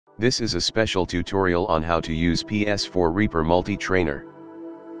This is a special tutorial on how to use PS4Reaper MultiTrainer.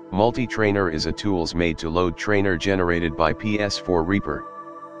 MultiTrainer is a tools made to load trainer generated by PS4Reaper.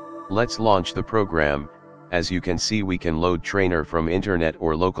 Let's launch the program. As you can see, we can load trainer from internet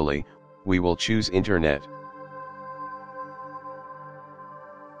or locally. We will choose internet.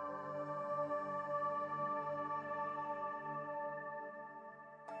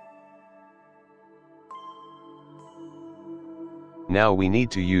 Now we need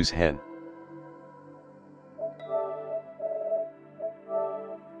to use hen.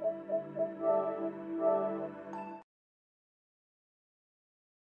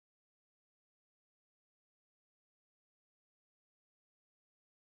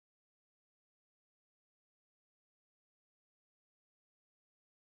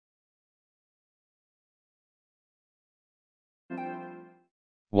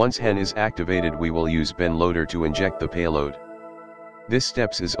 Once hen is activated, we will use bin loader to inject the payload. This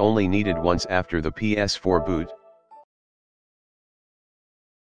steps is only needed once after the PS4 boot.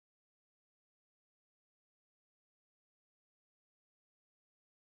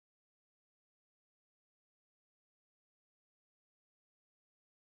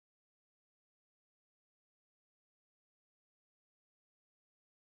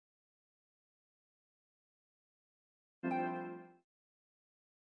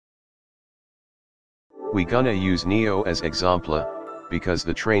 We gonna use Neo as example, because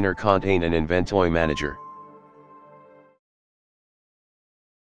the trainer contain an inventory manager.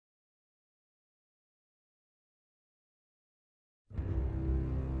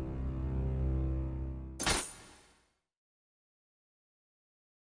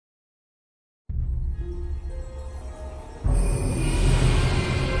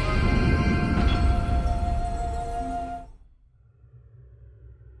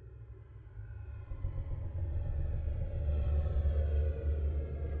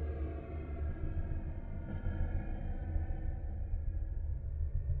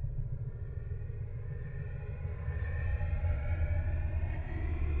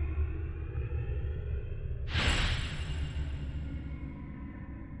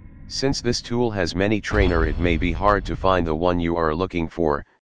 Since this tool has many trainer, it may be hard to find the one you are looking for,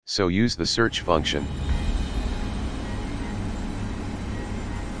 so use the search function.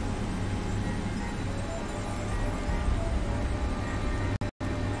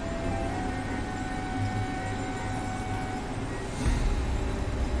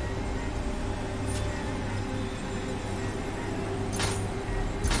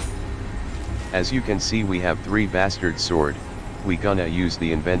 As you can see, we have 3 bastard sword. We gonna use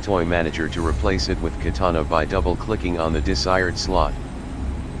the inventory manager to replace it with katana by double clicking on the desired slot.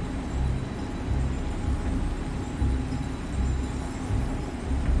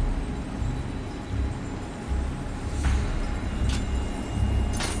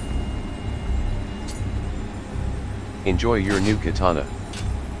 Enjoy your new katana.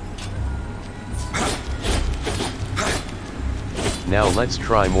 Now let's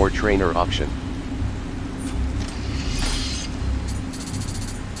try more trainer option.